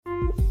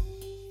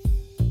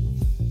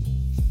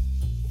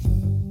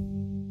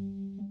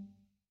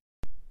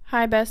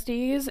Hi,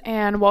 besties,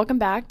 and welcome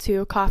back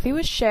to Coffee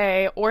with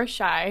Shay, or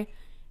Shy,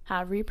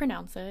 however you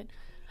pronounce it.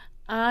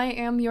 I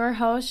am your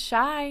host,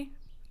 Shy.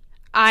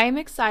 I am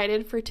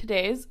excited for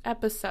today's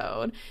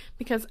episode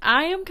because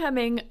I am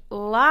coming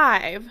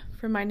live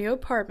from my new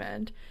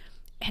apartment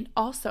and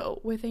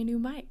also with a new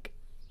mic.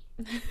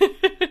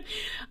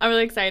 I'm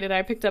really excited.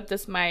 I picked up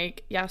this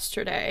mic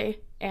yesterday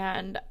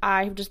and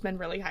I've just been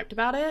really hyped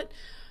about it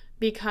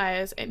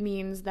because it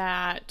means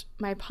that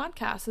my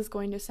podcast is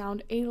going to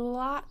sound a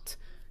lot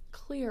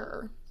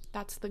clearer.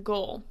 That's the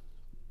goal.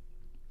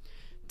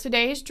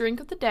 Today's drink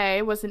of the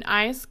day was an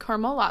iced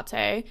caramel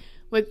latte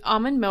with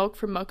almond milk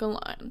from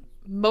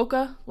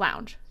Mocha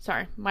Lounge.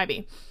 Sorry, might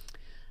be.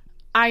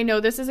 I know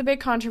this is a big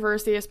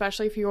controversy,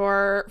 especially if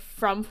you're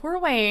from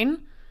Fort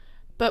Wayne,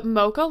 but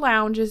Mocha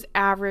Lounge is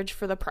average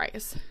for the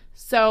price.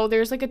 So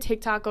there's like a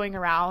TikTok going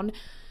around,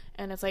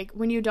 and it's like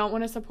when you don't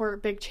want to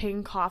support big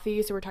chain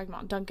coffee, so we're talking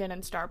about Dunkin'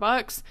 and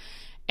Starbucks,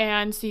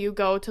 and so you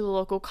go to the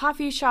local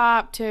coffee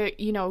shop to,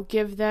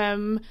 give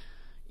them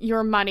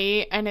your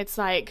money, and it's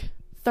like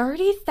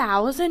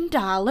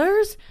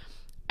 $30,000.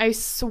 I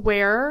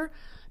swear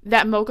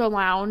that Mocha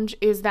Lounge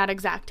is that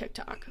exact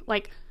TikTok.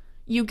 Like,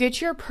 you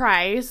get your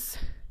price,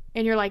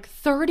 and you're like,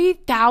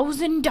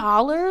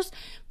 $30,000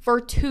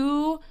 for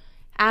two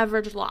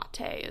average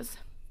lattes.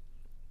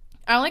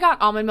 I only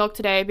got almond milk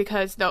today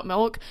because the oat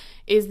milk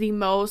is the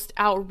most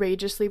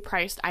outrageously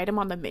priced item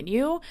on the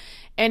menu,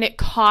 and it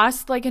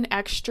costs like an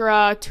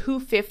extra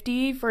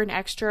 $2.50 for an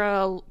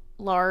extra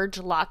large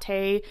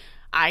latte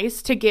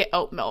ice to get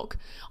oat milk,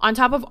 on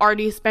top of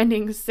already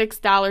spending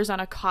 $6 on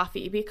a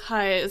coffee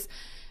because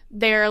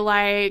their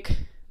like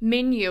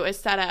menu is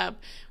set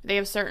up. They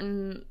have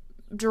certain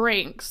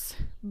drinks,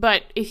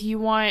 but if you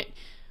want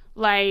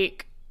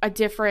like a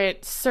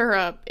different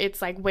syrup,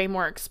 it's like way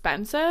more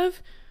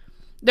expensive.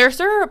 Their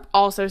syrup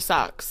also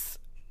sucks.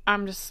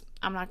 I'm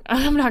not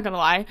gonna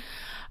lie.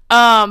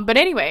 But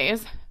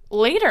anyways,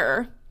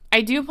 later, I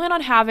do plan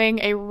on having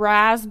a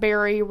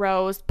raspberry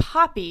rose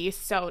poppy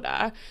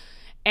soda.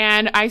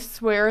 And I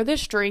swear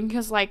this drink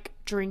is like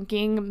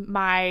drinking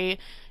my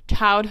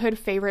childhood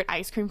favorite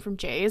ice cream from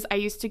Jay's. I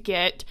used to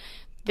get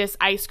this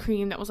ice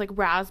cream that was like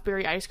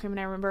raspberry ice cream. And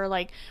I remember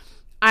like,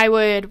 I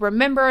would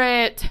remember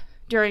it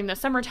during the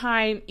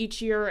summertime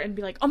each year and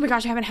be like, oh my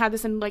gosh, I haven't had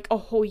this in like a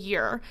whole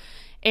year.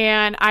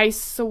 And I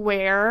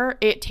swear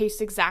it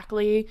tastes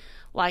exactly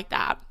like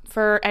that.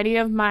 For any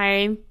of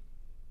my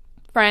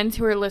friends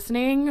who are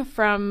listening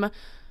from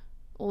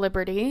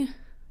Liberty,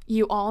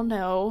 you all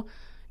know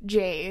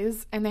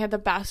Jay's, and they had the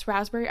best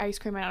raspberry ice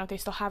cream. I don't know if they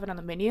still have it on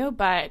the menu,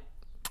 but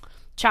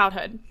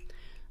childhood.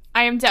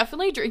 I am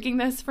definitely drinking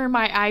this for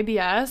my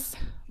IBS,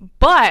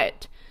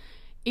 but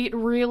it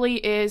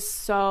really is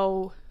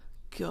so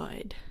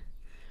good.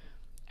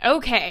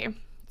 Okay.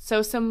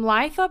 So some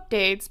life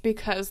updates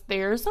because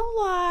there's a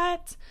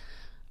lot.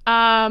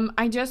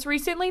 I just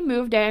recently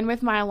moved in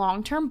with my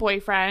long-term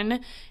boyfriend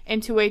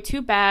into a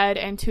 2-bed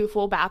and 2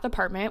 full bath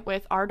apartment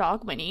with our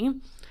dog Winnie.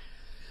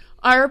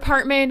 Our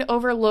apartment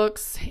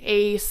overlooks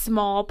a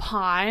small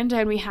pond,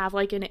 and we have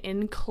like an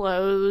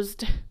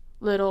enclosed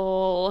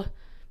little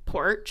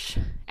porch,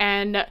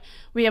 and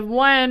we have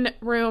one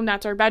room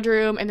that's our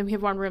bedroom, and then we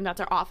have one room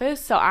that's our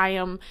office. So I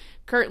am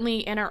currently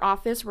in our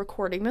office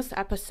recording this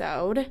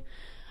episode.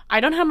 I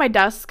don't have my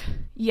desk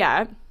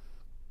yet,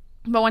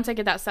 but once I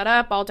get that set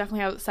up, I'll definitely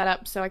have it set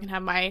up so I can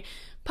have my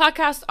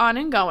podcast on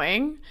and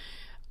going.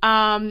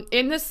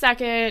 In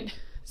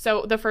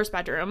the first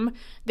bedroom,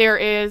 there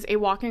is a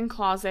walk-in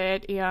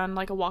closet and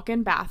like a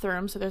walk-in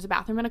bathroom. So there's a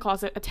bathroom and a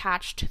closet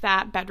attached to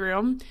that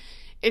bedroom.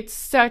 It's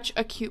such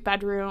a cute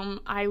bedroom.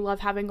 I love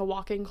having a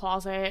walk-in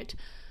closet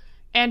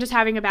and just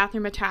having a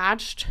bathroom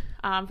attached.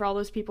 For all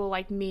those people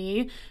like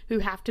me who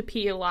have to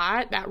pee a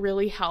lot, that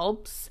really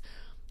helps.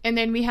 And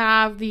then we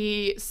have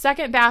the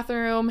second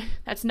bathroom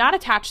that's not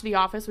attached to the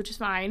office, which is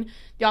fine.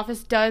 The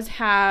office does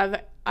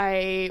have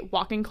a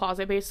walk-in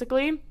closet,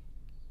 basically.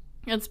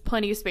 It's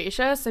plenty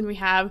spacious, and we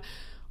have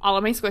all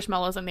of my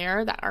Squishmallows in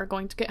there that are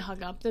going to get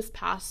hung up this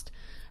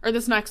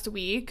next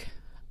week.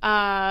 We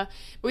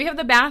have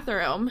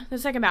the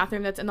second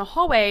bathroom that's in the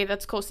hallway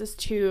that's closest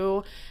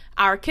to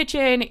our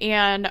kitchen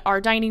and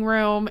our dining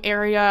room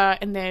area,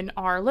 and then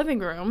our living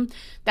room.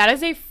 That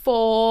is a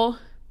full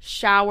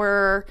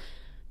shower,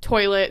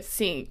 toilet,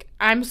 sink.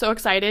 I'm so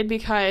excited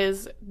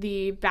because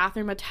the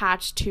bathroom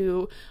attached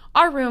to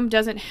our room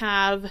doesn't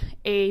have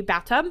a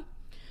bathtub,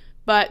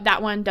 but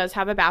that one does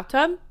have a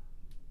bathtub.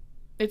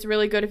 It's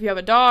really good if you have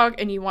a dog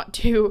and you want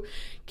to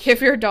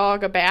give your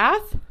dog a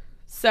bath.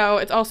 So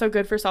it's also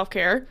good for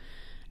self-care,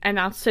 and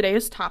that's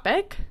today's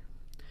topic.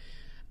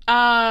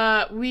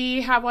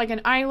 We have like an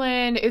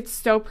island. It's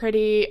so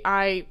pretty.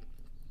 I'm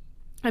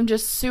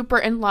just super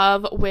in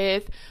love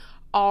with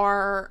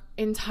our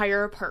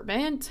entire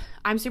apartment.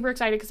 I'm super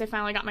excited because I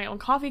finally got my own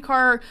coffee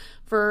cart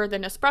for the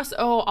Nespresso.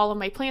 All of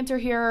my plants are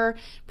here.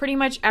 Pretty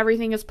much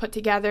everything is put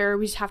together.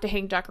 We just have to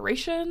hang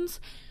decorations.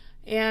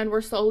 And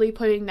we're slowly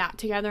putting that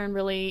together and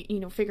really,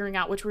 figuring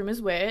out which room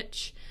is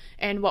which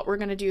and what we're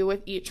going to do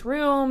with each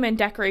room. And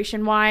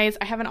decoration wise,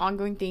 I have an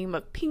ongoing theme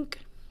of pink.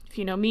 If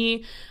you know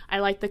me, I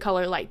like the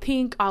color light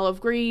pink,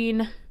 olive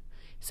green.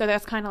 So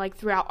that's kind of like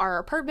throughout our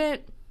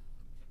apartment.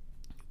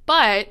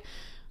 But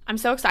I'm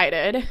so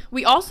excited.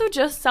 We also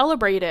just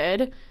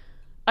celebrated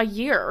a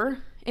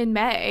year in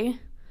May.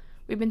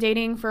 We've been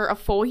dating for a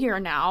full year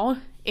now.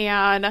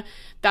 And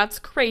that's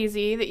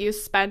crazy that you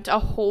spent a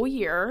whole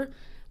year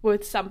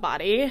with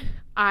somebody.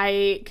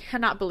 I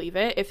cannot believe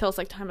it. It feels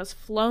like time has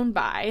flown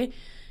by.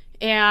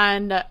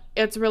 And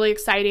it's really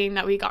exciting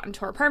that we got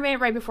into our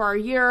apartment right before our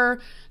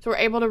year. So we're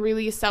able to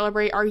really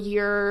celebrate our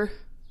year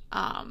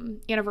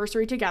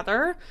anniversary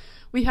together.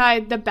 We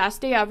had the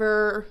best day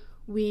ever.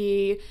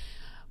 We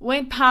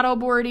went paddle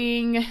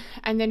boarding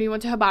and then we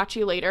went to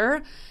hibachi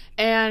later.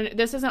 And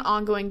this is an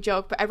ongoing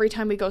joke, but every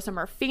time we go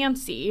somewhere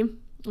fancy,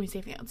 we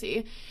say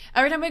fancy,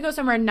 every time we go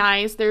somewhere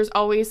nice, there's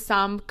always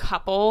some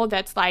couple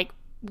that's like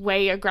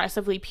way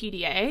aggressively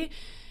PDA.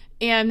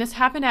 And this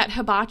happened at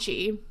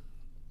hibachi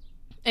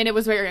and it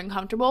was very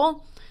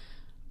uncomfortable.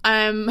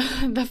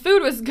 The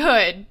food was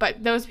good,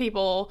 but those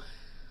people,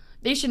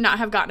 they should not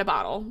have gotten a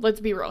bottle. Let's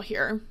be real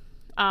here.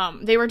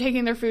 They were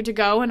taking their food to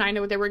go, and I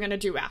know what they were going to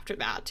do after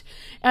that.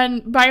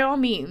 And by all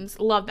means,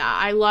 love that.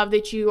 I love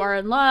that you are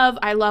in love.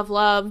 I love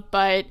love,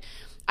 but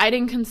I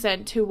didn't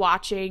consent to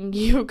watching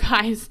you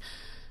guys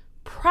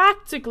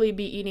practically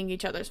be eating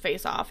each other's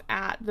face off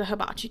at the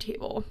hibachi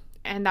table,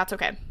 and that's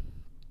okay.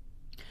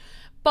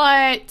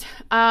 But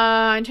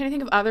I'm trying to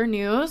think of other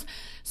news.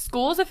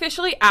 School is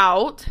officially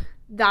out.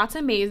 That's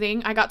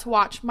amazing. I got to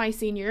watch my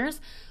seniors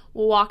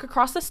walk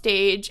across the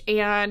stage,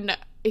 and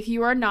if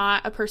you are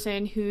not a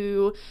person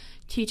who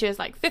teaches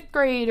like 5th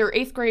grade or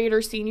 8th grade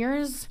or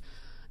seniors,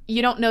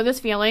 you don't know this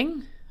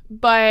feeling,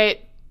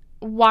 but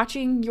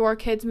watching your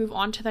kids move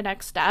on to the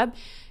next step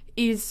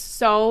is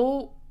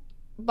so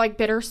like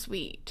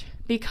bittersweet,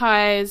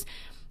 because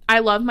I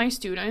love my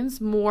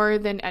students more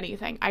than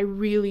anything. I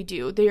really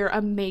do. They are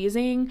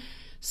amazing,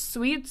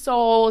 sweet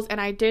souls, and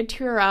I did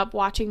tear up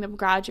watching them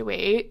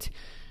graduate.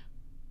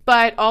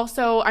 But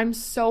also, I'm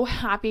so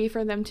happy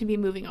for them to be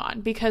moving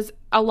on, because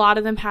a lot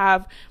of them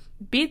have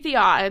beat the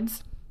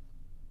odds.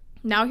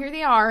 Now here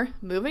they are,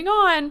 moving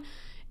on.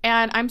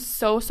 And I'm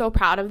so, so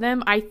proud of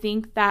them. I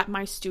think that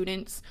my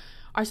students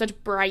are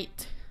such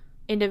bright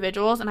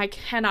individuals, and I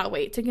cannot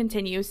wait to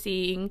continue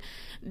seeing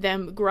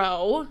them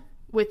grow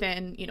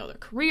within, their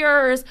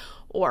careers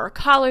or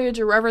college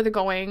or wherever they're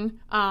going.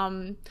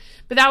 But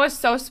that was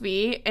so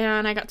sweet,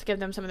 and I got to give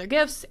them some of their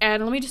gifts.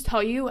 And let me just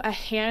tell you, a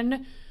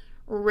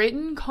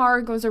handwritten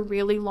card goes a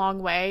really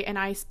long way, and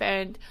I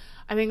spent,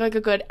 I think, like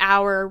a good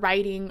hour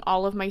writing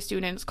all of my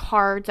students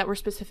cards that were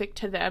specific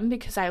to them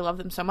because I love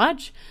them so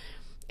much,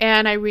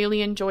 and I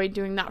really enjoyed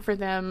doing that for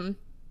them.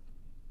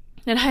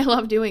 And I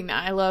love doing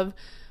that. I love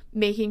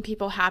making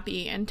people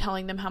happy and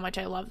telling them how much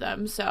I love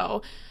them.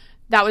 So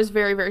that was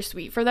very, very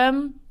sweet for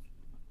them.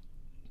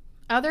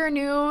 Other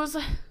news,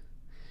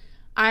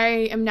 I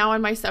am now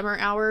in my summer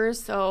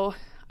hours, so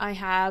I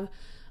have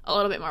a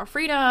little bit more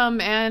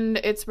freedom, and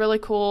it's really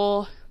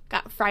cool.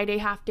 Got Friday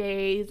half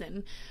days,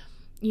 and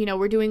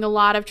we're doing a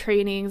lot of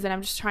trainings, and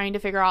I'm just trying to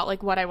figure out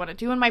like what I want to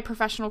do in my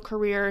professional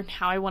career and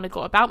how I want to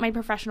go about my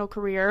professional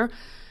career,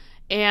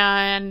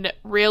 and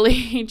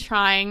really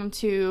trying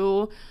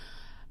to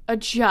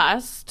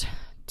adjust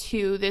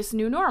to this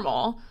new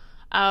normal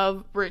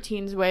of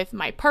routines with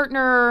my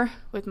partner,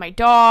 with my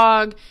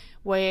dog,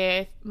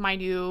 with my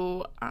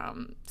new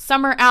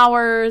summer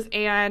hours,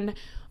 and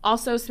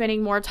also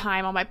spending more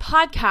time on my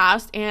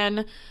podcast.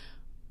 And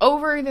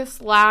over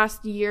this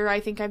last year, I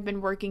think I've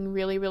been working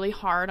really, really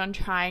hard on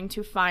trying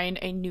to find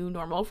a new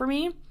normal for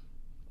me.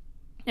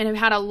 And I've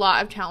had a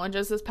lot of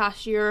challenges this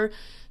past year,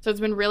 so it's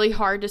been really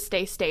hard to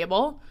stay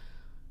stable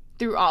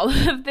through all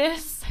of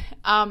this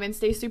and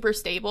stay super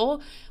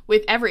stable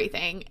with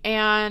everything.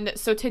 And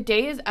so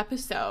today's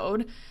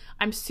episode,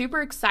 I'm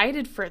super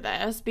excited for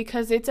this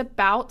because it's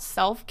about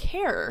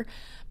self-care.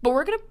 But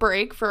we're going to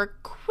break for a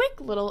quick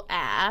little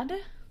ad.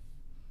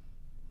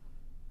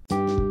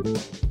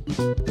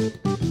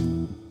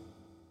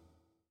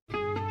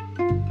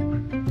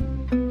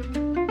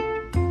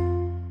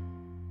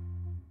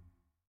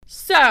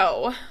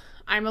 So,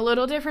 I'm a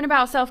little different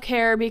about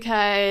self-care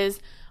because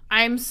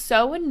I'm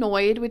so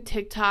annoyed with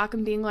TikTok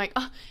and being like,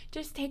 oh,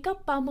 just take a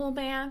bubble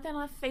bath and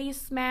a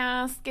face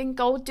mask and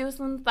go do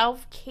some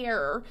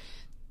self-care.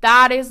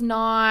 That is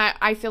not,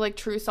 I feel like,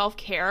 true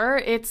self-care.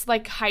 It's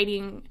like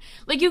hiding,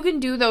 like you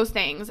can do those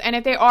things. And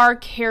if they are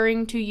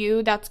caring to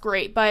you, that's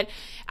great. But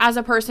as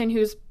a person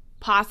who's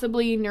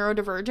possibly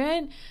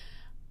neurodivergent,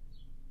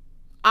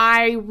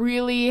 I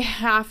really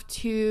have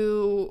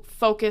to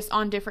focus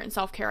on different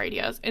self-care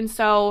ideas. And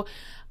so,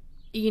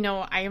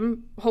 I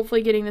am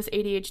hopefully getting this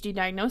ADHD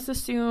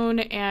diagnosis soon,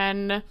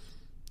 and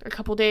a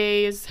couple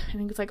days, I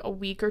think it's like a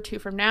week or two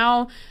from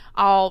now,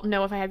 I'll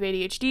know if I have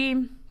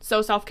ADHD.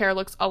 So self-care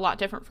looks a lot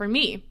different for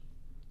me.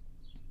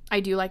 I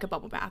do like a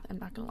bubble bath, I'm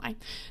not gonna lie.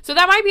 So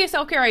that might be a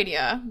self-care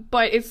idea,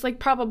 but it's like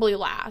probably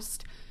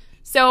last.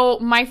 So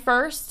my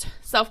first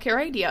self-care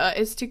idea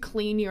is to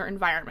clean your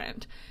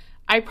environment.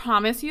 I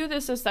promise you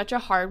this is such a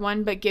hard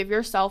one, but give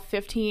yourself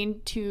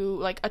 15 to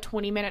like a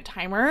 20-minute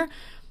timer.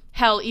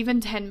 Hell,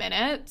 even 10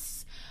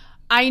 minutes.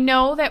 I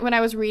know that when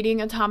I was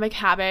reading Atomic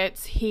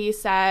Habits, he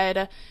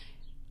said,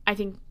 I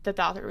think that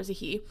the author was a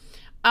he.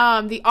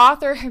 The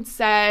author had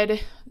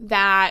said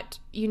that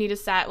you need to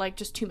set like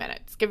just 2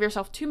 minutes. Give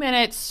yourself 2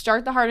 minutes,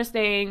 start the hardest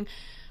thing.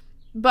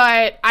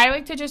 But I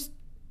like to just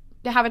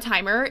have a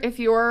timer. If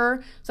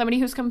you're somebody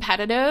who's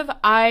competitive,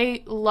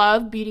 I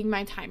love beating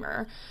my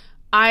timer.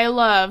 I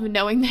love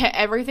knowing that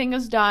everything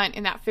is done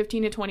in that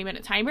 15 to 20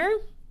 minute timer,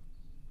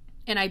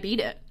 and I beat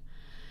it.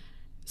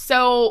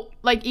 So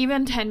like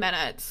even 10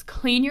 minutes,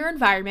 clean your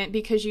environment,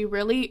 because you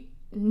really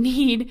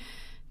need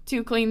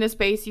to clean the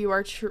space you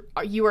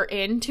are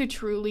in to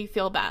truly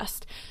feel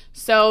best.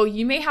 So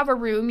you may have a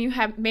room,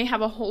 may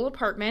have a whole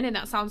apartment, and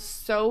that sounds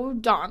so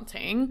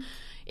daunting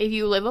if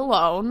you live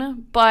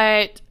alone,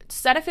 but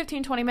set a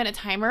 15-20 minute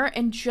timer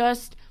and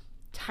just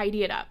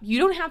tidy it up. You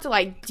don't have to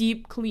like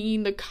deep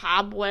clean the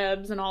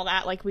cobwebs and all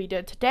that like we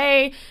did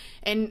today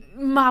and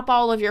mop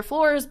all of your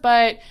floors,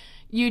 but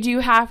you do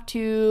have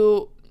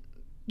to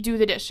do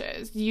the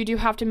dishes. You do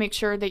have to make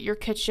sure that your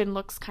kitchen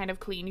looks kind of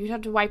clean. You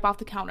have to wipe off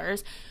the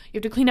counters. You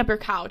have to clean up your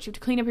couch. You have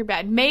to clean up your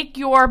bed. Make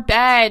your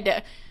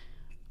bed.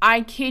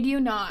 I kid you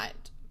not.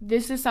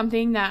 This is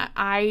something that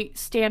I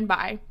stand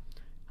by.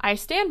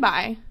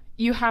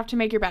 You have to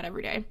make your bed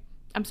every day.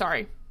 I'm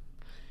sorry.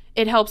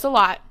 It helps a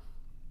lot.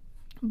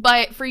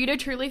 But for you to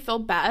truly feel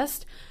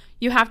best,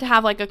 you have to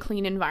have like a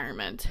clean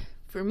environment.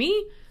 For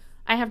me,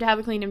 I have to have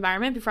a clean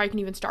environment before I can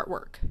even start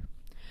work.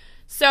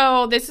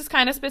 So this is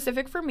kind of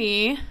specific for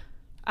me.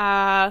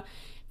 If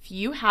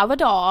you have a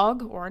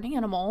dog or an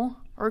animal,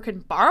 or can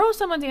borrow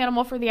someone's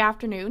animal for the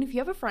afternoon, if you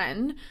have a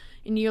friend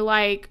and you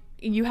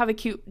have a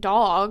cute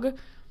dog,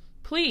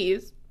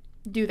 please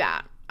do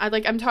that.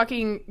 I'm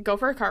talking, go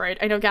for a car ride.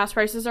 I know gas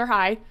prices are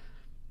high.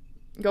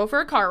 Go for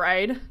a car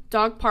ride,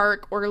 dog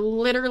park, or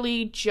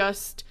literally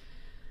just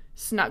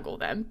snuggle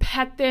them,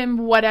 pet them,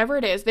 whatever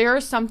it is. There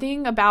is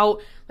something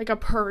about like a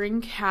purring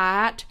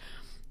cat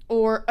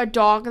or a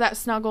dog that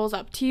snuggles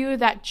up to you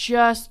that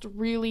just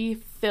really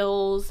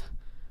fills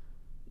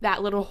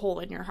that little hole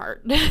in your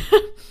heart.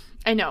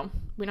 I know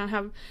I don't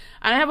have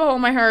a hole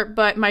in my heart,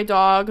 but my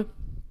dog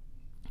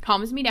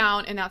calms me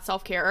down, and that's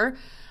self-care.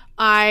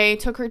 I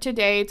took her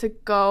today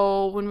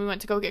when we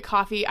went to go get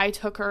coffee. I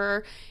took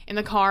her in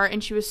the car,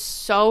 and she was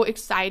so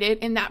excited,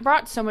 and that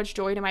brought so much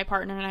joy to my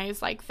partner and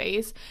I's like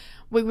face.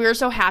 We were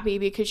so happy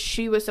because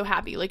she was so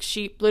happy. Like,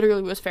 she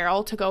literally was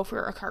feral to go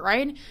for a car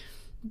ride,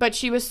 but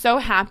she was so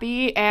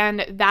happy,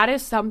 and that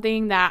is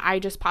something that I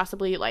just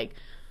possibly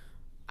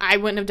I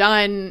wouldn't have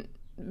done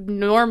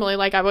normally.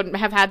 Like, I wouldn't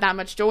have had that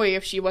much joy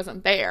if she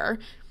wasn't there.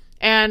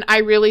 And I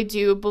really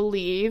do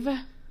believe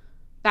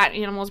that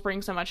animals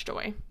bring so much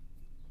joy.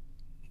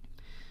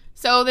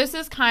 So this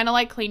is kind of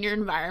like clean your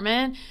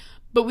environment,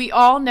 but we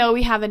all know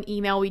we have an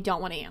email we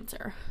don't want to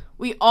answer.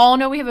 We all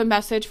know we have a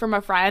message from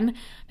a friend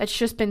that's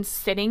just been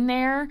sitting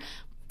there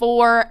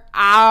for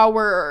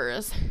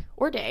hours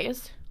or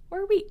days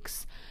or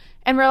weeks.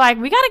 And we're like,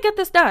 we got to get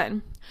this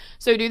done.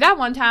 So do that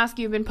one task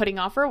you've been putting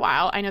off for a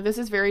while. I know this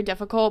is very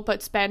difficult,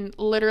 but spend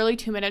literally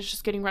 2 minutes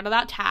just getting rid of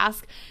that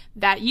task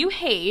that you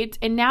hate.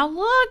 And now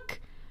look,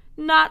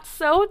 not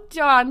so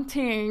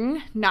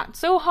daunting, not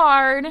so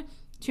hard.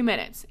 2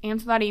 minutes.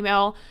 Answer that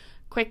email,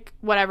 quick,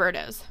 whatever it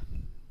is.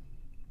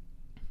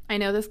 I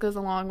know this goes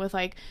along with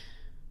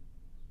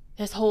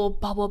this whole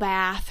bubble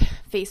bath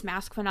face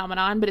mask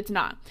phenomenon, but it's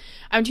not.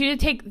 I want you to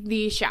take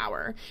the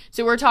shower.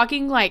 So we're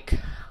talking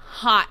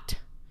hot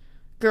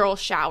girl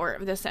shower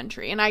of the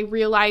century. And I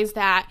realize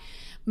that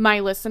my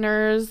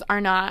listeners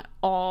are not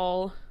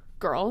all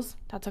girls.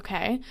 That's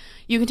okay.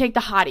 You can take the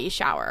hottie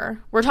shower.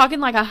 We're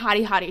talking a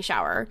hottie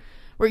shower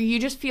where you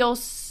just feel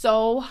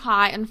so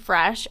hot and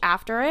fresh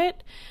after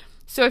it.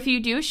 So if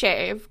you do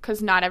shave,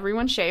 because not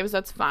everyone shaves,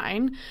 that's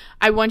fine.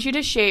 I want you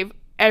to shave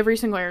every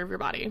single area of your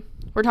body.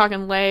 We're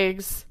talking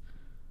legs,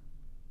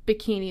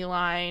 bikini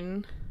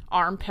line,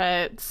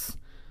 armpits.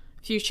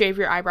 If you shave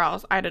your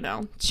eyebrows, I don't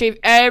know. Shave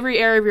every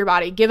area of your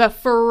body. Give a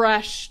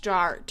fresh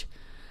start.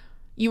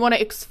 You want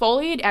to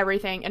exfoliate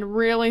everything and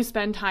really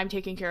spend time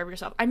taking care of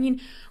yourself. I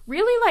mean,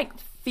 really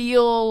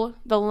feel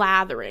the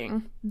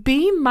lathering.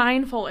 Be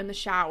mindful in the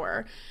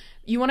shower.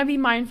 You want to be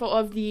mindful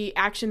of the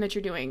action that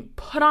you're doing.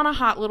 Put on a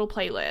hot little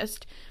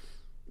playlist.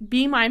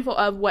 Be mindful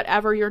of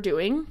whatever you're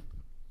doing.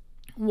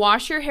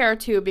 Wash your hair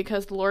too,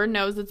 because Lord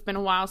knows it's been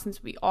a while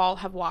since we all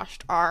have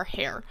washed our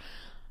hair.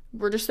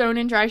 We're just throwing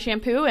in dry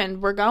shampoo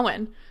and we're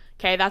going.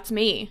 Okay, that's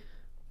me.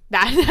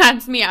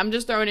 That's me. I'm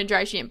just throwing in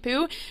dry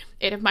shampoo.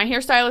 And if my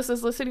hairstylist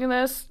is listening to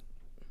this,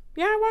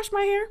 yeah, I wash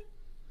my hair.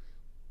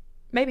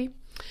 Maybe.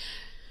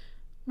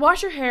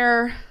 Wash your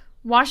hair.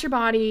 Wash your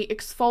body.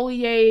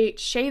 Exfoliate.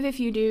 Shave if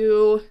you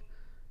do.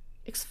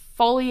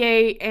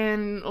 exfoliate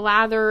and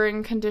lather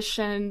and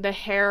condition the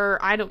hair.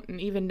 I don't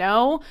even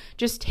know.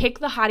 Just take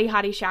the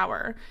hottie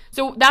shower.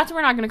 So that's what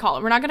we're not going to call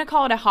it. We're not going to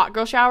call it a hot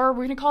girl shower.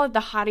 We're going to call it the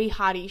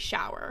hottie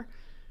shower.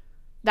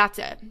 That's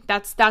it.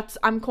 That's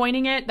I'm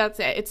coining it. That's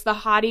it. It's the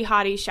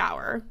hottie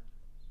shower.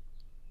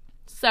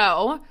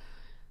 So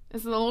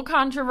this is a little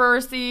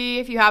controversy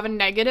if you have a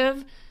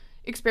negative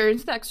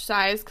experience with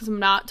exercise, because I'm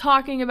not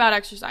talking about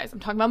exercise. I'm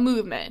talking about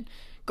movement.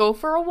 Go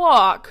for a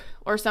walk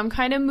or some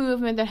kind of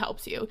movement that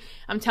helps you.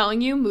 I'm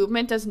telling you,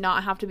 movement does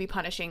not have to be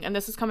punishing. And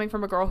this is coming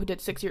from a girl who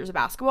did 6 years of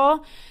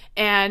basketball.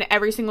 And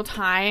every single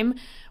time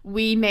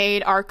we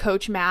made our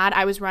coach mad,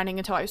 I was running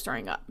until I was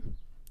throwing up.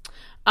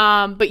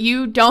 But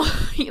you don't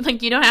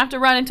you don't have to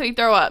run until you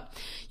throw up.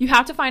 You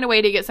have to find a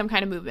way to get some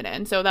kind of movement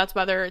in. So that's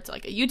whether it's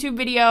like a YouTube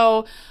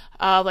video,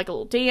 like a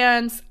little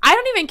dance. I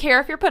don't even care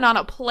if you're putting on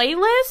a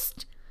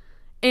playlist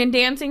and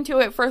dancing to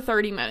it for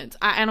 30 minutes.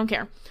 I don't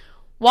care.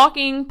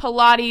 Walking,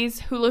 Pilates,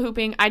 hula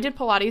hooping. I did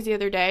Pilates the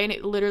other day and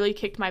it literally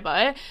kicked my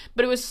butt,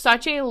 but it was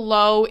such a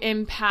low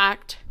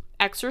impact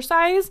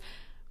exercise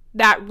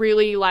that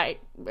really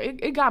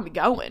it got me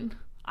going.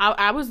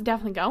 I was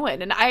definitely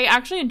going and I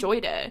actually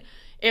enjoyed it.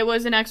 It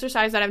was an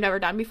exercise that I've never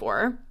done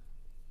before.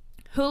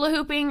 Hula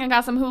hooping, I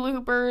got some hula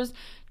hoopers,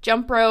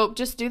 jump rope,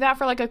 just do that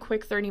for like a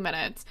quick 30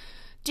 minutes.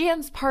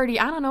 Dance party,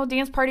 I don't know,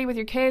 dance party with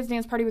your kids,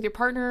 dance party with your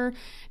partner,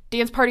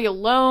 dance party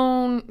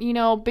alone,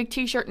 big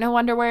t-shirt, no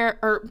underwear,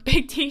 or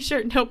big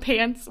t-shirt, no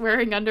pants,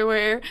 wearing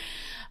underwear.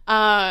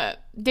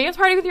 Dance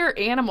party with your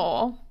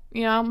animal.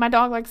 My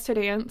dog likes to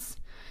dance.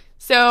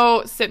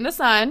 So sit in the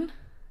sun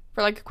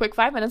for like a quick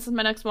 5 minutes is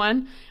my next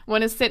one. I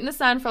want to sit in the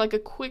sun for like a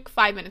quick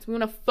 5 minutes. We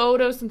want to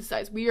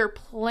photosynthesize. We are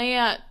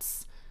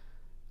plants.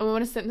 And we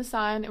want to sit in the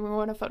sun and we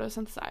want to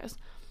photosynthesize.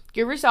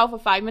 Give yourself a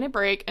 5-minute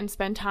break and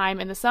spend time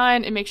in the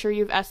sun and make sure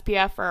you have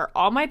SPF for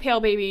all my pale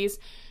babies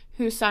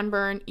who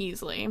sunburn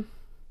easily.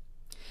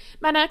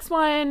 My next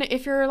one,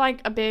 if you're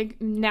like a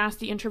big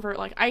nasty introvert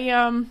like I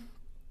am,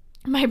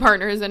 my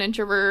partner is an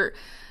introvert,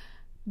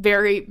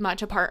 very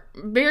much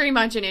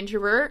an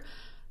introvert.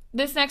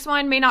 This next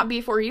one may not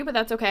be for you, but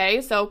that's okay.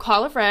 So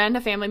call a friend,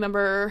 a family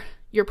member,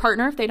 your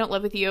partner if they don't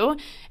live with you,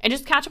 and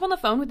just catch up on the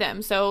phone with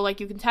them. So like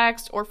you can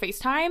text or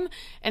FaceTime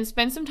and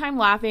spend some time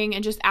laughing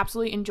and just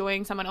absolutely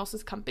enjoying someone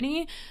else's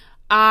company.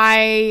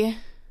 My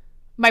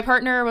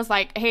partner was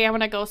like, hey, I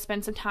want to go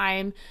spend some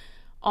time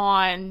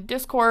on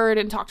Discord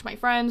and talk to my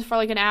friends for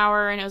like an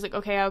hour. And I was like,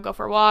 okay, I'll go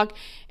for a walk.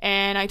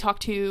 And I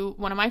talked to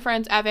one of my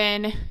friends,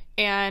 Evan,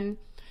 and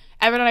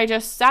I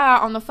just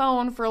sat on the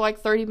phone for like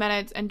 30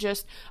 minutes and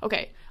just,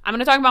 okay, I'm going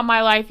to talk about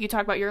my life, you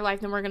talk about your life,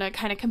 then we're going to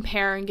kind of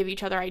compare and give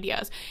each other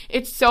ideas.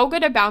 It's so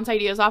good to bounce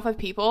ideas off of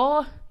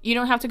people. You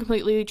don't have to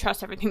completely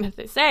trust everything that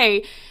they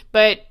say,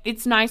 but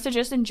it's nice to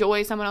just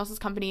enjoy someone else's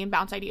company and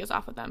bounce ideas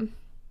off of them.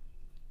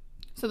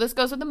 So this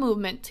goes with the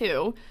movement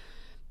too.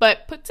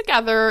 But put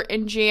together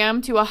and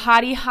jam to a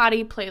hottie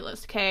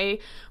playlist, okay?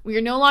 We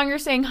are no longer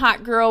saying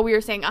hot girl, we are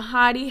saying a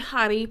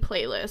hottie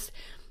playlist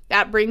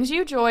that brings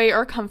you joy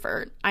or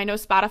comfort. I know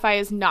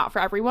Spotify is not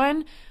for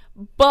everyone,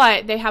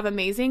 but they have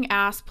amazing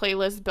ass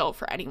playlists built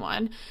for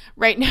anyone.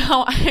 Right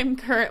now, I'm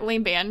currently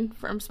banned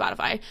from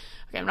Spotify.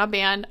 Okay, I'm not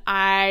banned.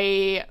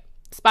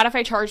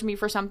 Spotify charged me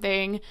for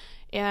something,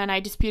 and I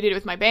disputed it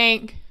with my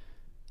bank,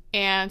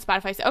 and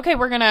Spotify said, okay,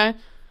 we're going to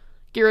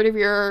get rid of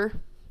your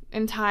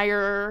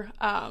entire,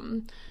 what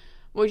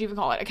would you even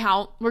call it,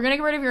 account. We're going to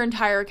get rid of your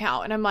entire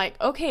account. And I'm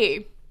like,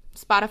 okay,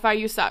 Spotify,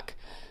 you suck.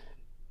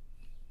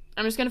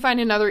 I'm just going to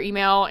find another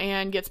email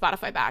and get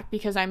Spotify back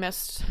because I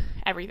missed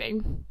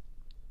everything.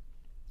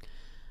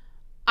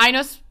 I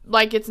know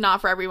like it's not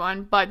for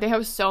everyone, but they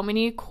have so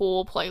many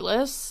cool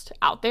playlists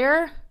out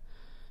there.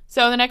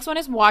 So the next one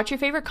is watch your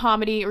favorite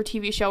comedy or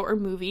TV show or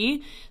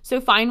movie.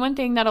 So find one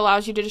thing that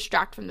allows you to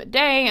distract from the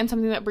day and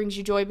something that brings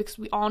you joy, because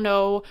we all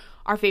know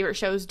our favorite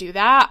shows do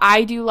that.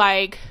 I do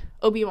like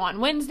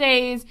Obi-Wan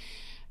Wednesdays.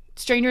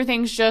 Stranger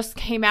Things just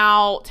came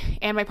out,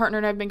 and my partner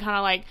and I have been kind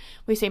of like,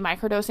 we say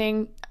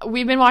microdosing.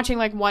 We've been watching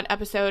like one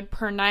episode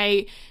per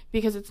night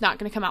because it's not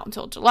going to come out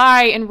until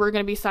July, and we're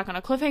going to be stuck on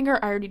a cliffhanger.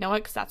 I already know it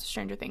because that's what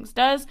Stranger Things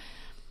does.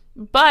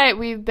 But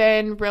we've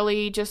been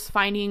really just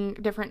finding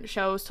different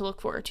shows to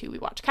look forward to. We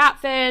watch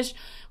Catfish.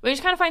 We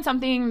just kind of find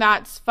something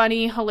that's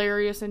funny,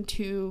 hilarious, and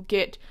to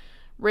get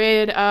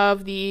rid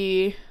of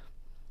the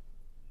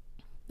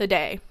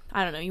day.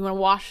 I don't know. You want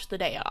to wash the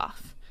day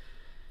off.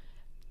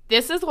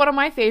 This is one of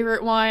my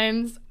favorite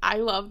ones. I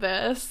love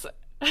this.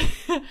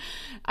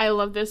 I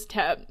love this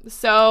tip.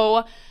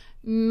 So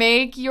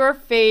make your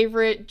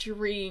favorite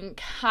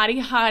drink.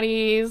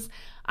 Hotties.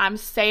 I'm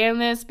saying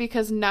this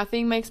because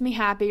nothing makes me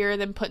happier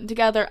than putting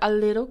together a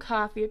little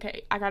coffee.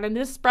 Okay, I got an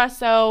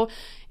Nespresso,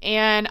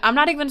 and I'm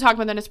not even going to talk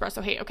about the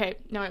Nespresso hate. Okay,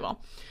 no, I will.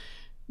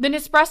 The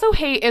Nespresso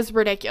hate is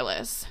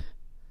ridiculous.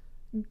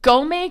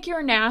 Go make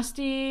your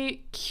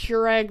nasty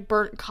Keurig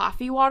burnt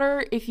coffee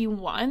water if you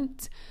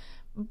want,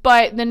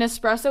 but the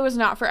Nespresso is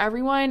not for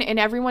everyone, and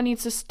everyone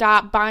needs to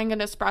stop buying a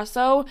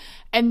Nespresso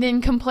and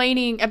then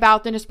complaining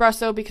about the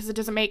Nespresso because it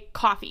doesn't make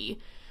coffee.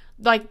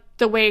 Like,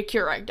 the way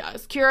Keurig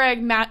does.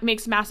 Keurig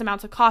makes mass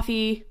amounts of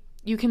coffee.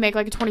 You can make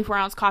like a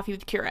 24-ounce coffee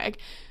with Keurig.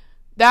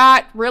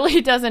 That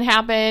really doesn't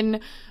happen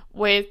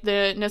with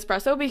the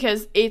Nespresso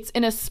because it's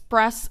an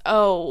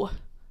espresso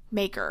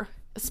maker.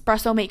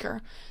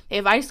 They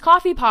have iced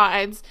coffee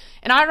pods,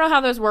 and I don't know how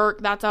those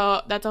work. That's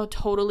a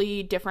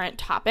totally different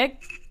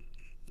topic.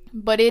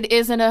 But it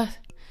is an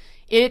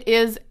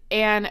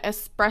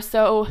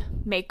espresso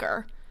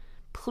maker.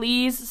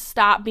 Please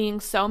stop being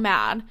so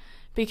mad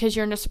because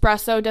your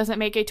Nespresso doesn't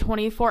make a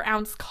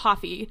 24-ounce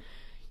coffee.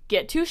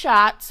 Get 2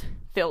 shots,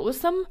 fill it with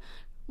some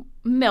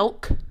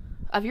milk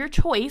of your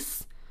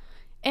choice,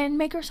 and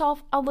make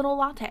yourself a little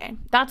latte.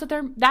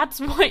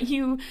 That's what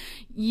you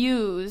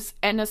use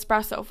an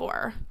espresso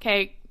for.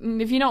 Okay?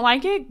 If you don't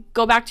like it,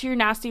 go back to your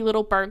nasty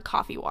little burnt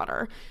coffee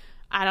water.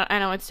 I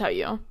know what to tell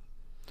you.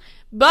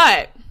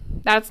 But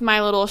that's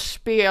my little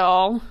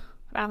spiel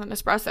about an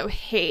espresso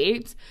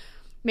hate.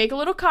 Make a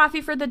little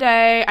coffee for the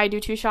day. I do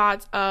 2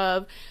 shots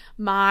of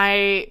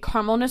my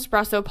caramel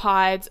Nespresso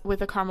pods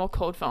with a caramel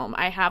cold foam.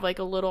 I have like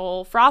a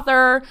little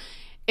frother.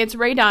 It's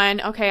Rae Dunn.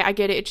 Okay, I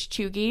get it. It's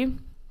chuggy.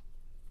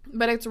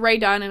 But it's Rae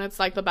Dunn, and it's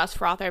like the best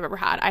froth I've ever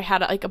had. I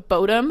had like a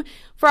Bodum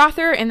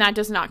frother, and that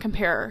does not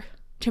compare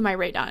to my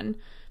Rae Dunn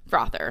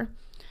frother.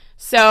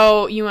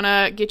 So you want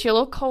to get you a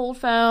little cold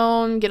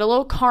foam, get a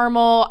little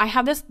caramel. I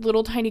have this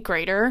little tiny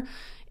grater,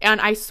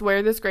 and I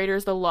swear this grater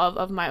is the love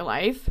of my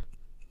life.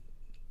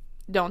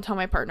 Don't tell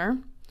my partner.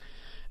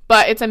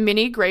 But it's a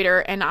mini grater,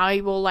 and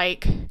I will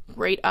like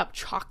grate up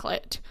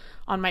chocolate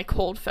on my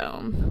cold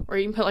foam. Or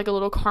you can put like a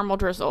little caramel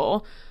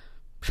drizzle,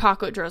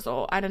 chocolate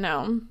drizzle. I don't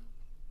know.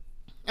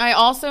 I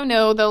also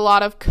know that a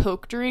lot of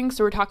Coke drinks,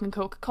 so we're talking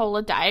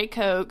Coca-Cola, Diet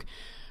Coke,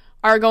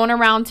 are going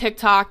around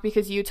TikTok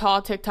because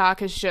Utah TikTok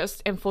has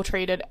just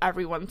infiltrated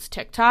everyone's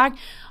TikTok.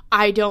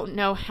 I don't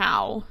know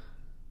how.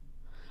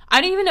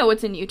 I don't even know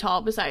what's in Utah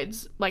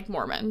besides like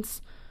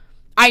Mormons.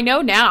 I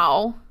know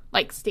now,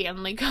 like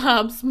Stanley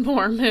Cups,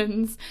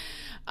 Mormons.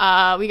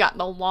 We got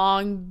the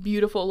long,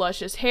 beautiful,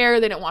 luscious hair.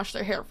 They don't wash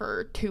their hair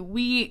for 2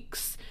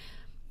 weeks.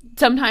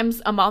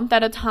 Sometimes a month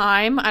at a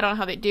time. I don't know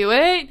how they do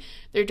it.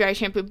 Their dry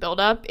shampoo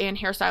buildup, and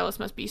hairstylists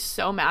must be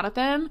so mad at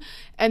them.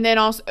 And then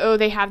also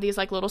they have these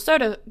like little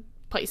soda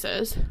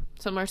places,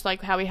 similar to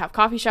like how we have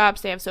coffee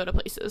shops. They have soda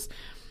places.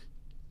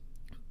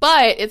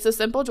 But it's the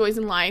simple joys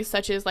in life,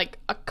 such as like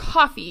a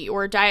coffee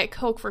or a Diet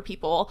Coke for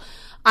people.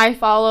 I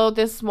follow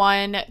this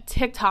one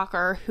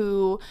TikToker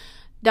who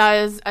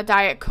does a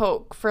Diet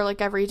Coke for like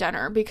every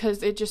dinner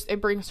because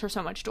it brings her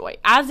so much joy,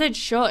 as it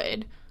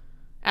should.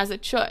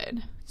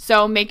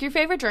 So make your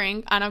favorite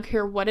drink. I don't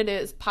care what it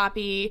is.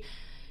 Poppy.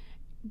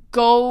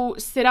 Go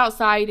sit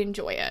outside,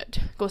 enjoy it.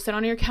 Go sit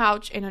on your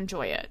couch and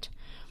enjoy it.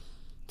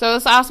 So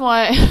this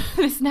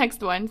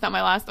next one, it's not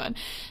my last one.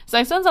 So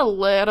this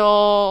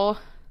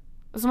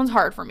one's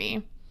hard for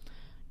me.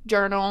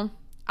 Journal.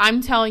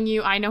 I'm telling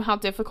you, I know how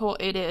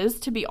difficult it is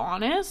to be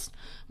honest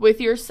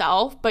with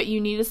yourself, but you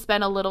need to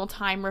spend a little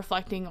time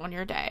reflecting on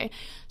your day.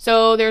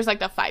 So there's like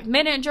the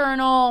 5-minute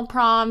journal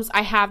prompts.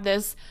 I have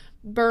this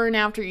burn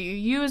after you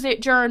use it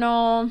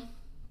journal.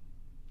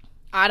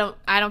 I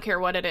don't care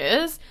what it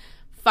is.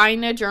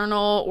 Find a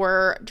journal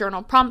or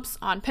journal prompts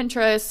on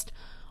Pinterest,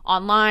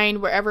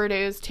 online, wherever it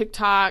is,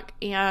 TikTok,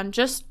 and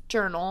just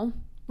journal.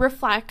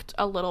 Reflect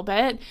a little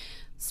bit.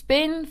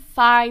 Spend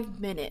 5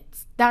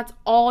 minutes. That's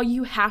all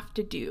you have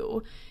to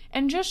do.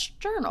 And just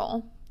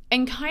journal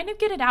and kind of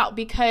get it out,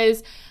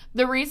 because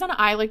the reason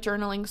I like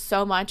journaling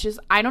so much is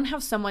I don't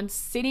have someone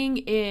sitting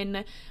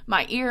in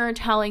my ear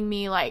telling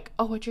me like,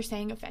 oh, what you're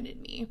saying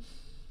offended me.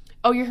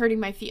 Oh, you're hurting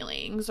my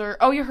feelings, or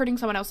oh, you're hurting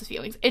someone else's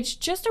feelings. It's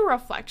just a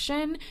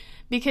reflection,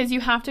 because you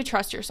have to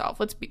trust yourself.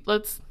 Let's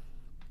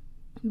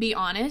be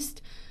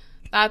honest.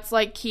 That's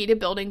like key to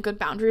building good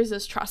boundaries,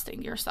 is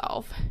trusting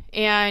yourself.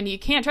 And you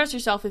can't trust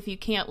yourself if you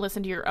can't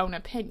listen to your own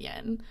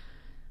opinion.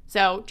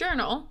 So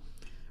journal.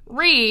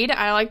 Read.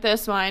 I like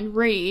this one.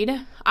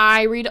 Read.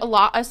 I read a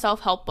lot of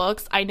self-help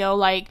books. I know,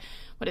 like,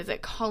 what is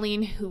it?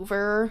 Colleen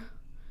Hoover.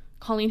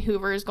 Colleen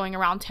Hoover is going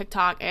around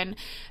TikTok and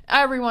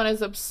everyone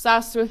is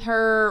obsessed with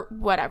her.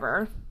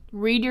 Whatever.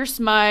 Read your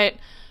smut.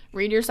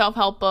 Read your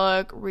self-help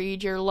book.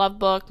 Read your love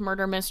book,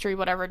 murder mystery,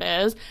 whatever it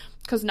is.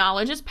 Because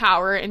knowledge is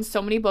power, and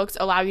so many books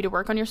allow you to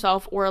work on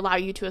yourself or allow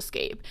you to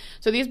escape.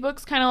 So these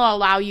books kind of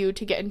allow you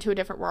to get into a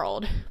different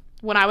world.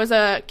 When I was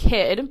a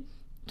kid,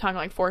 talking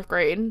like 4th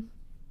grade,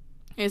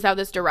 I used to have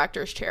this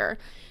director's chair.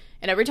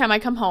 And every time I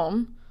come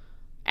home,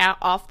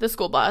 off the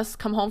school bus,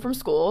 come home from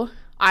school,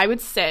 I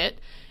would sit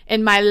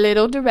in my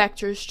little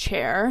director's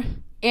chair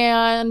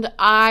and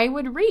I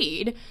would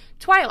read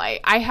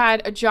Twilight. I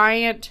had a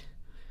giant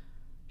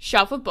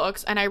shelf of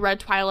books and I read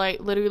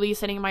Twilight literally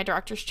sitting in my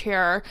director's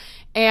chair,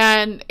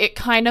 and it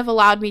kind of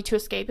allowed me to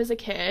escape as a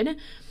kid.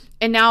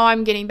 And now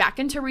I'm getting back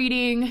into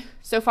reading.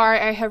 So far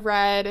I have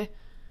read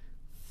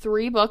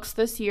 3 books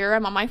this year.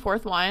 I'm on my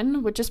 4th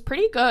one, which is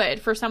pretty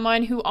good for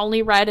someone who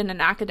only read in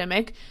an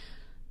academic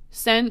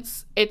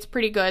sense. It's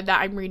pretty good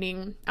that I'm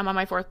on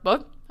my 4th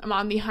book. I'm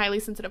on The Highly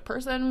Sensitive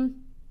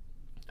Person.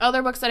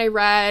 Other books that I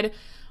read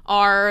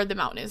are The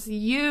Mountain Is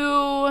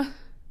You.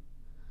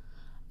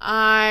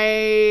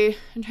 I'm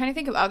trying to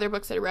think of other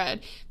books that I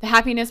read. The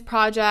Happiness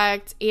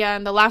Project,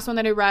 and the last one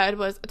that I read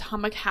was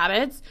Atomic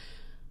Habits.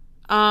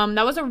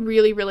 That was a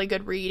really, really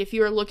good read. If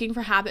you are looking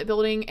for habit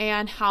building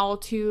and how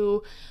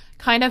to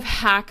kind of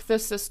hack the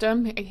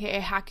system, aka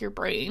hack your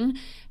brain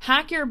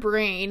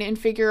and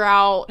figure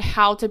out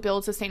how to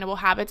build sustainable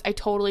habits, I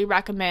totally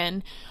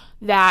recommend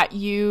that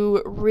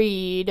you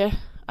read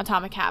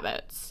Atomic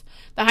Habits.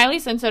 The Highly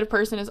Sensitive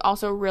Person is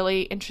also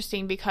really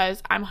interesting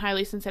because I'm a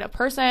highly sensitive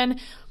person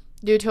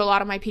due to a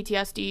lot of my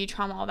PTSD,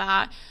 trauma, all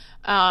that.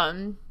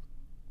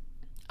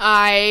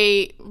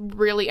 I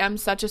really am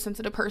such a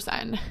sensitive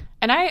person,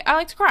 and I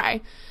like to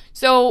cry.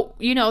 So,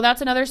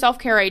 that's another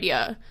self-care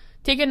idea.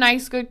 Take a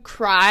nice, good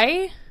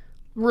cry,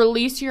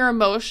 release your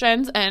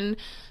emotions in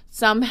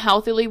some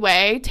healthily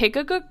way. Take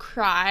a good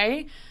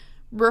cry,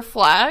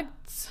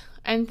 reflect,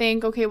 and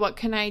think, okay, what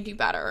can I do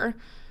better?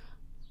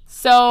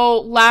 So,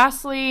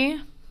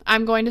 lastly,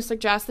 I'm going to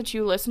suggest that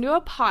you listen to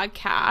a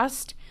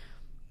podcast.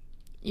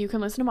 You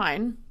can listen to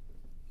mine,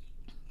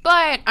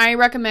 but I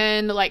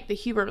recommend, the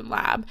Huberman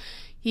Lab.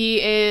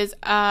 He is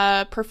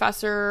a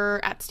professor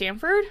at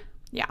Stanford.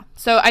 Yeah,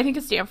 so I think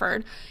it's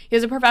Stanford.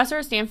 He's a professor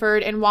at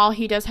Stanford, and while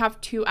he does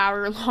have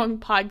 2-hour-long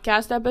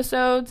podcast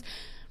episodes,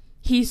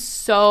 he's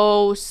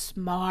so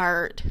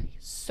smart.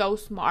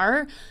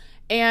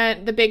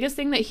 And the biggest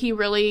thing that he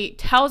really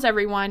tells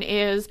everyone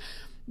is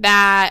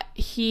that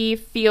he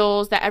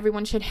feels that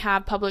everyone should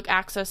have public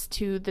access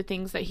to the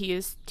things that he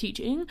is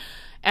teaching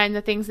and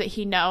the things that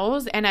he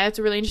knows. And it's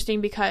really interesting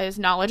because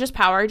knowledge is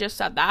power. I just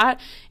said that.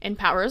 And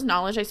power is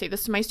knowledge. I say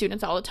this to my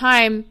students all the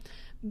time.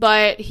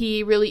 But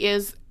he really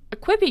is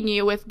equipping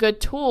you with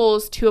good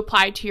tools to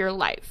apply to your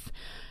life.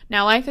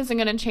 Now, life isn't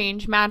going to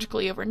change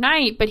magically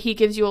overnight, but he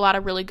gives you a lot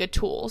of really good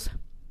tools.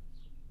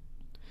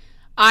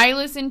 I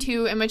listen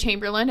to Emma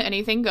Chamberlain,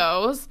 Anything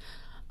Goes.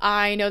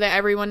 I know that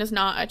everyone is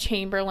not a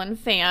Chamberlain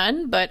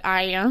fan, but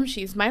I am.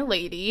 She's my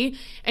lady.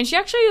 And she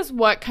actually is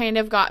what kind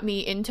of got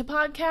me into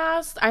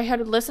podcasts. I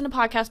had listened to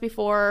podcasts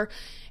before,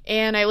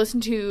 and I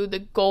listened to The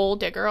Goal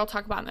Digger. I'll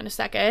talk about that in a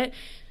second.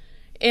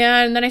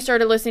 And then I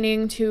started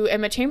listening to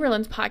Emma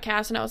Chamberlain's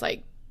podcast, and I was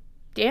like,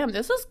 damn,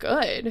 this is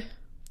good.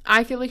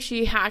 I feel like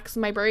she hacks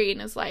my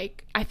brain. Is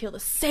like, I feel the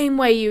same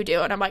way you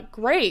do. And I'm like,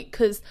 great,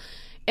 because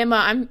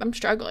Emma, I'm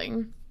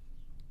struggling.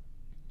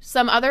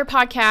 Some other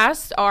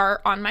podcasts are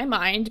On My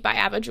Mind by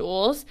Ava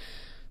Jules.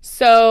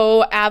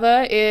 So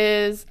Ava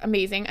is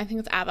amazing. I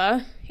think it's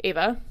Ava. I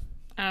don't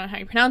know how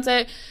you pronounce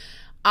it.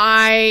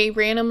 I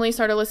randomly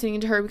started listening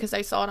to her because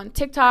I saw it on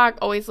TikTok.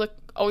 Always look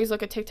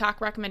at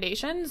TikTok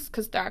recommendations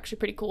because they're actually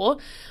pretty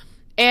cool.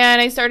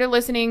 And I started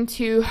listening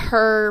to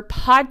her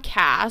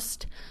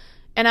podcast,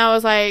 and I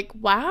was like,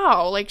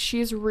 wow,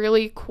 she's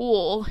really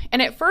cool.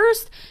 And at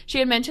first, she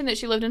had mentioned that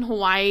she lived in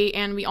Hawaii,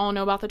 and we all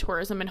know about the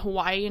tourism in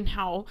Hawaii and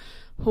how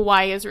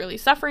Hawaii is really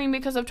suffering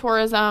because of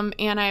tourism.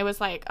 And I was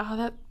like,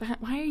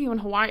 why are you in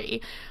Hawaii?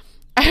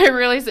 I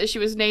realized that she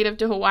was native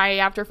to Hawaii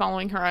after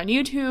following her on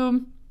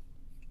YouTube,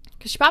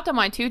 because she popped up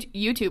on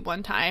YouTube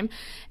one time,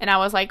 and I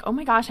was like, oh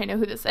my gosh, I know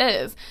who this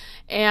is.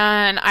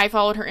 And I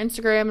followed her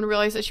Instagram and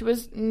realized that she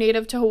was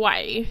native to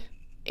Hawaii.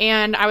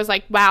 And I was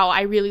like, wow,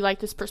 I really like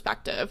this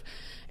perspective.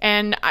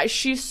 And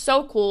she's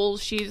so cool.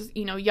 She's,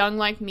 young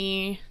like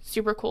me,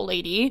 super cool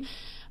lady.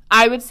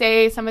 I would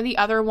say some of the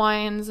other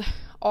ones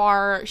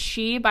are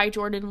She by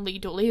Jordan Lee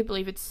Dooley. I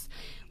believe it's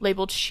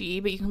labeled She,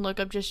 but you can look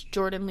up just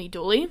Jordan Lee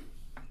Dooley.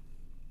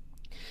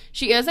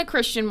 She is a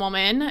Christian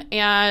woman,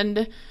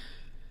 and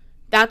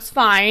that's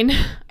fine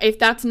if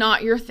that's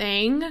not your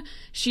thing.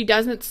 She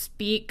doesn't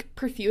speak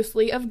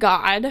profusely of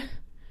God.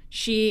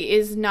 She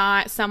is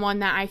not someone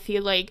that I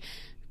feel like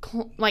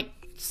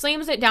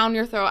slams it down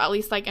your throat, at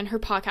least in her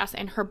podcast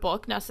and her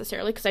book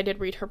necessarily, because I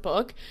did read her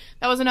book.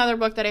 That was another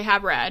book that I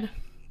have read.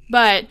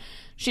 But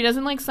she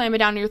doesn't slam it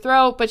down your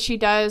throat, but she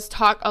does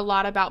talk a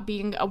lot about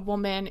being a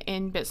woman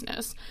in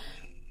business.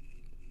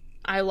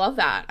 I love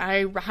that.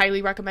 I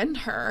highly recommend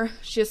her.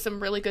 She has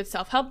some really good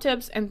self-help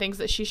tips and things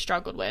that she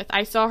struggled with.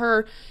 I saw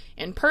her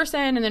in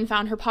person and then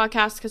found her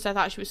podcast because I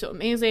thought she was so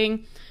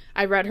amazing.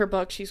 I read her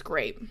book. She's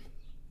great.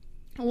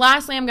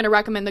 Lastly, I'm going to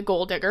recommend The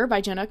Goal Digger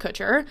by Jenna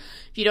Kutcher.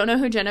 If you don't know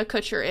who Jenna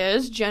Kutcher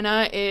is,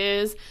 Jenna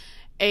is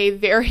a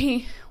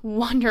very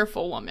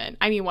wonderful woman.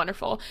 I mean,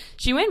 wonderful.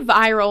 She went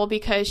viral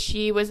because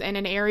she was in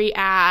an Aerie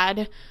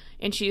ad,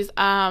 and she's,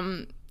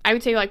 I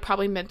would say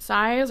probably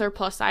mid-size or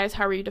plus size,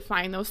 however you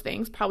define those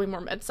things, probably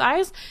more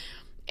mid-size.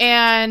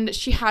 And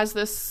she has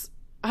this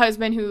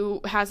husband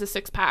who has a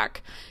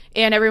six-pack,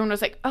 and everyone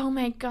was like, oh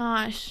my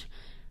gosh,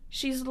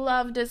 she's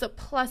loved as a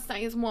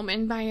plus-size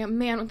woman by a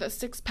man with a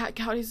six-pack.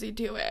 How does he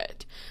do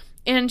it?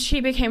 And she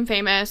became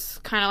famous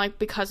kind of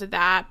because of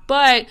that.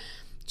 But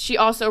she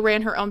also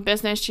ran her own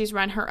business. She's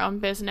run her own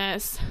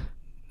business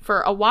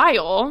for a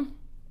while.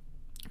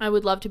 I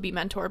would love to be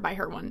mentored by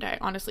her one day.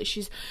 Honestly,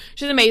 she's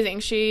amazing.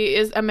 She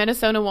is a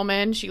Minnesota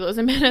woman. She lives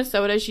in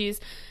Minnesota. She's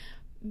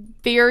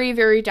very,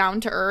 very down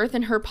to earth,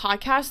 and her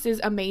podcast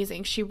is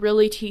amazing. She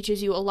really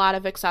teaches you a lot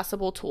of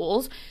accessible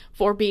tools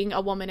for being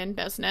a woman in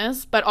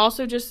business, but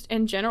also just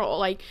in general.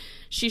 Like,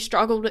 she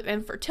struggled with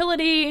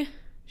infertility.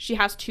 She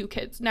has 2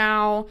 kids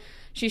now.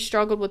 She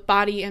struggled with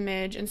body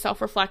image and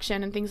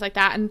self-reflection and things like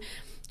that, and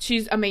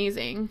she's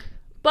amazing.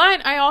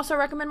 But I also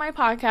recommend my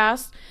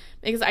podcast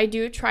because I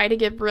do try to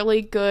give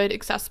really good,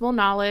 accessible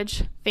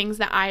knowledge, things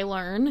that I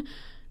learn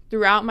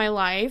throughout my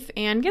life,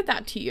 and get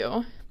that to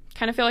you.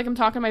 Kind of feel like I'm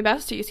talking to my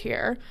besties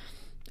here.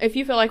 If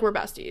you feel like we're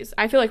besties,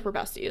 I feel like we're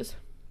besties.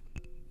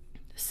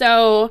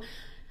 So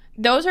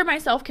those are my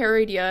self-care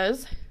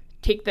ideas.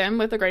 Take them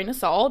with a grain of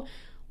salt,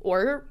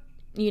 or,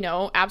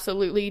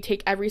 absolutely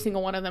take every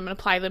single one of them and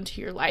apply them to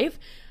your life.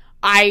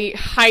 I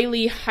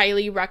highly,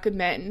 highly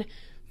recommend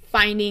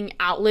finding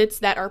outlets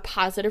that are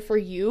positive for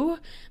you,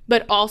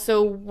 but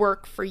also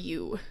work for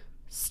you.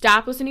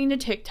 Stop listening to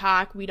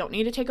TikTok. We don't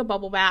need to take a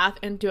bubble bath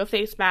and do a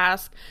face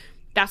mask.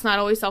 That's not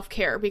always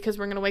self-care, because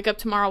we're going to wake up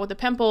tomorrow with a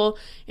pimple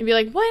and be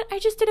like, what? I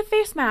just did a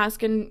face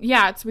mask. And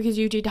yeah, it's because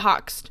you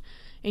detoxed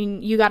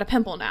and you got a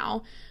pimple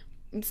now.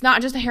 It's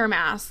not just a hair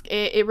mask.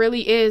 It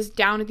really is,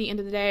 down at the end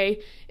of the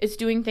day, it's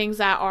doing things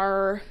that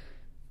are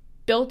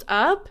built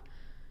up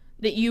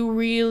that you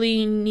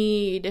really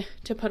need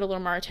to put a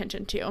little more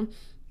attention to.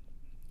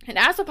 And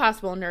as a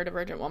possible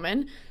neurodivergent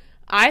woman,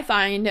 I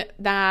find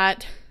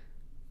that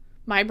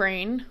my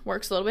brain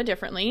works a little bit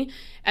differently,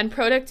 and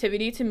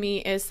productivity to me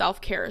is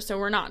self-care. So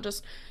we're not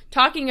just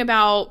talking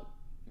about,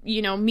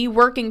 me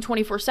working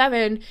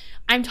 24/7.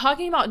 I'm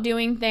talking about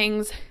doing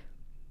things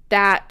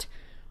that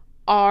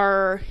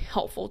are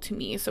helpful to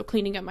me. So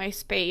cleaning up my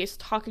space,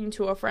 talking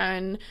to a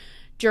friend,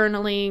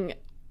 journaling.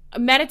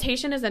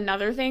 Meditation is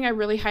another thing. I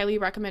really highly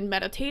recommend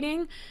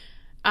meditating.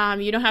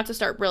 You don't have to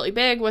start really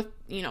big with,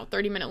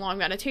 30-minute long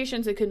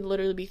meditations. It could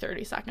literally be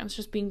 30 seconds,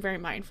 just being very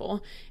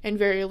mindful and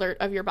very alert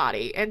of your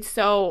body. And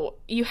so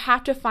you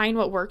have to find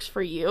what works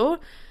for you.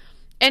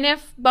 And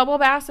if bubble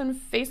baths and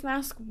face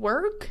masks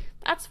work,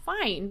 that's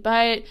fine.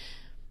 But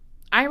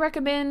I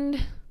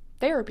recommend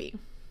therapy.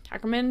 I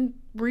recommend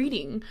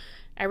reading.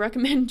 I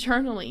recommend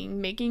journaling,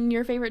 making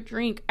your favorite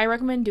drink. I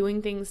recommend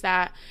doing things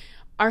that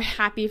are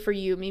happy for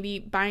you. Maybe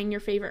buying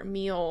your favorite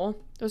meal.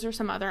 Those are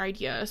some other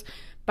ideas.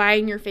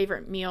 Buying your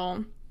favorite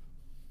meal.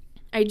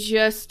 I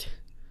just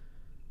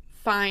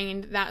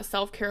find that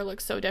self-care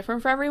looks so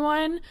different for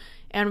everyone.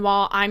 And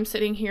while I'm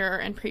sitting here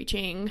and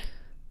preaching,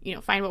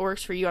 find what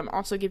works for you, I'm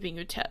also giving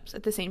you tips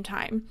at the same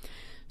time.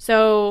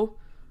 So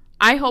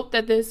I hope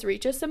that this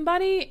reaches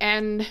somebody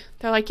and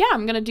they're like, yeah,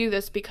 I'm going to do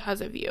this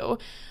because of you.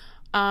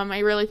 I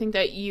really think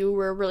that you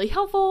were really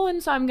helpful,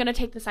 and so I'm going to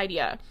take this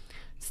idea.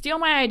 Steal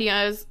my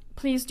ideas.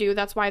 Please do.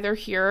 That's why they're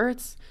here.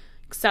 It's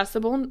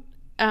accessible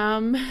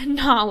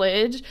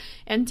knowledge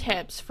and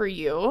tips for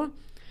you.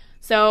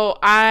 So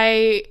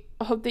I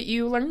hope that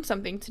you learned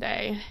something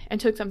today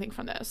and took something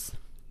from this.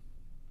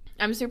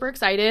 I'm super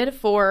excited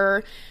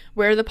for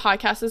where the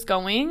podcast is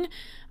going.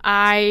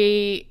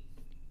 I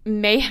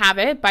may have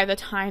it by the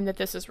time that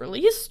this is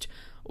released,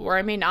 or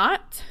I may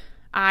not.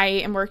 I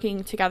am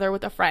working together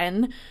with a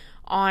friend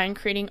on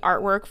creating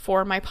artwork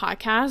for my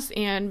podcast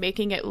and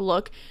making it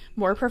look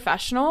more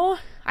professional.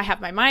 I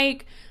have my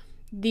mic.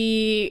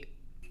 The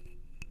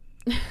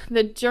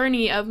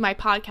journey of my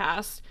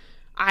podcast,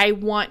 I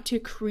want to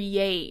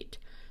create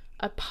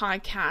a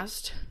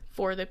podcast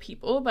for the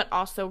people, but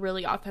also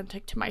really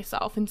authentic to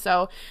myself. And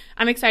so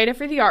I'm excited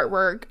for the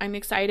artwork. I'm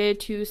excited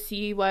to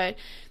see what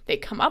they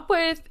come up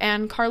with.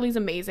 And Carly's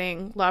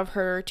amazing. Love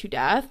her to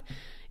death.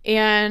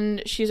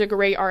 And she's a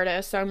great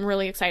artist. So I'm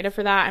really excited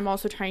for that. I'm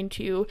also trying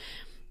to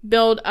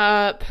build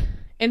up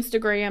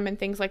Instagram and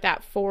things like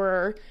that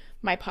for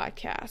my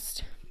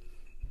podcast.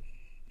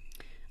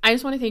 I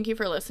just want to thank you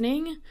for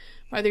listening.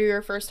 Whether you're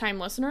a first-time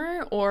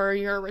listener or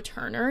you're a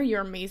returner,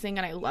 you're amazing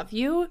and I love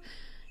you.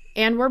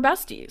 And we're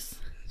besties.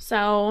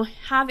 So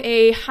have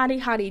a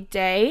hotty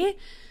day.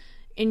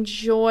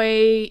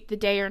 Enjoy the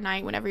day or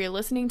night whenever you're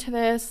listening to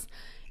this.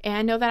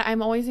 And know that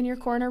I'm always in your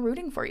corner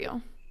rooting for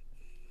you.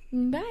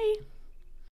 Bye.